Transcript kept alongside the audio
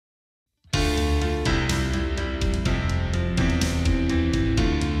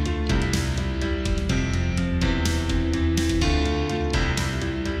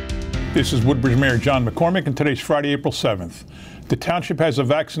This is Woodbridge Mayor John McCormac, and today's Friday, April 7th. The township has a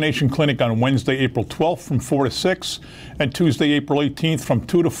vaccination clinic on Wednesday, April 12th from 4 to 6, and Tuesday, April 18th from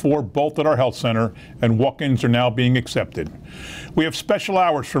 2 to 4, both at our health center, and walk-ins are now being accepted. We have special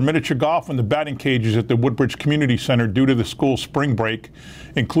hours for miniature golf and the batting cages at the Woodbridge Community Center due to the school spring break,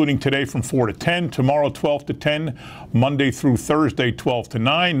 including today from 4 to 10, tomorrow 12 to 10, Monday through Thursday 12 to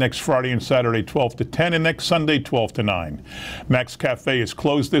 9, next Friday and Saturday 12 to 10, and next Sunday 12 to 9. Max Cafe is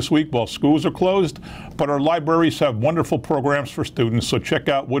closed this week while schools are closed, but our libraries have wonderful programs for students, so check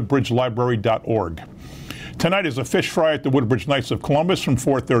out woodbridgelibrary.org. Tonight is a fish fry at the Woodbridge Knights of Columbus from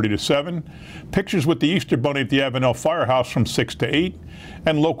 4:30 to 7, pictures with the Easter Bunny at the Avenel Firehouse from 6 to 8,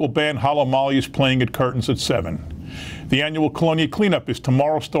 and local band Hollow Molly is playing at Curtains at 7. The annual Colonia cleanup is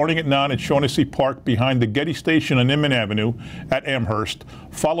tomorrow starting at 9 at Shaughnessy Park behind the Getty Station on Inman Avenue at Amherst,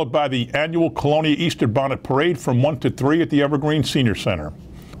 followed by the annual Colonia Easter Bonnet Parade from 1 to 3 at the Evergreen Senior Center.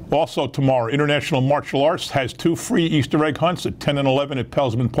 Also tomorrow, International Martial Arts has 2 free Easter egg hunts at 10 and 11 at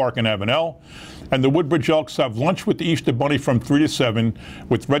Pelsman Park in Avenel. And the Woodbridge Elks have lunch with the Easter Bunny from 3 to 7,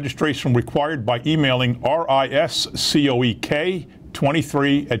 with registration required by emailing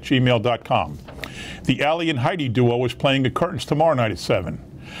riscoek23@gmail.com. The Allie and Heidi duo is playing at Curtains tomorrow night at 7.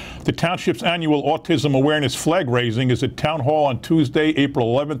 The township's annual Autism Awareness flag raising is at Town Hall on Tuesday, April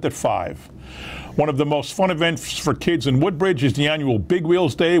 11th at 5. One of the most fun events for kids in Woodbridge is the annual Big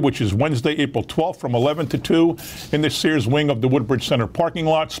Wheels Day, which is Wednesday, April 12th from 11 to 2 in the Sears wing of the Woodbridge Center parking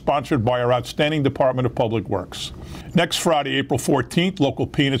lot, sponsored by our outstanding Department of Public Works. Next Friday, April 14th, local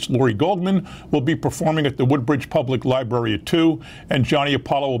pianist Lori Goldman will be performing at the Woodbridge Public Library at 2, and Johnny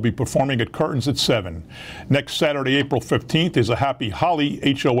Apollo will be performing at Curtains at 7. Next Saturday, April 15th, is a Happy Holly,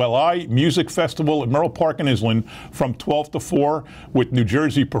 H-O-L-I, music festival at Merrill Park in Island from 12 to 4 with New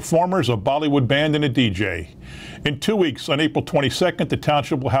Jersey performers, a Bollywood band, and a DJ. In 2 weeks, on April 22nd, the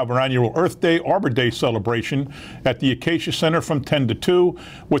township will have our annual Earth Day, Arbor Day celebration at the Acacia Center from 10 to 2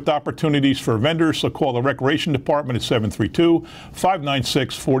 with opportunities for vendors, so call the Recreation Department at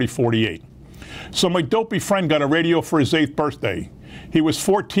 732-596-4048. So my dopey friend got a radio for his 8th birthday. He was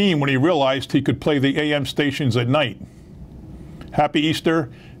 14 when he realized he could play the AM stations at night. Happy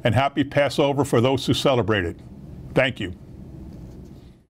Easter and happy Passover for those who celebrate it. Thank you.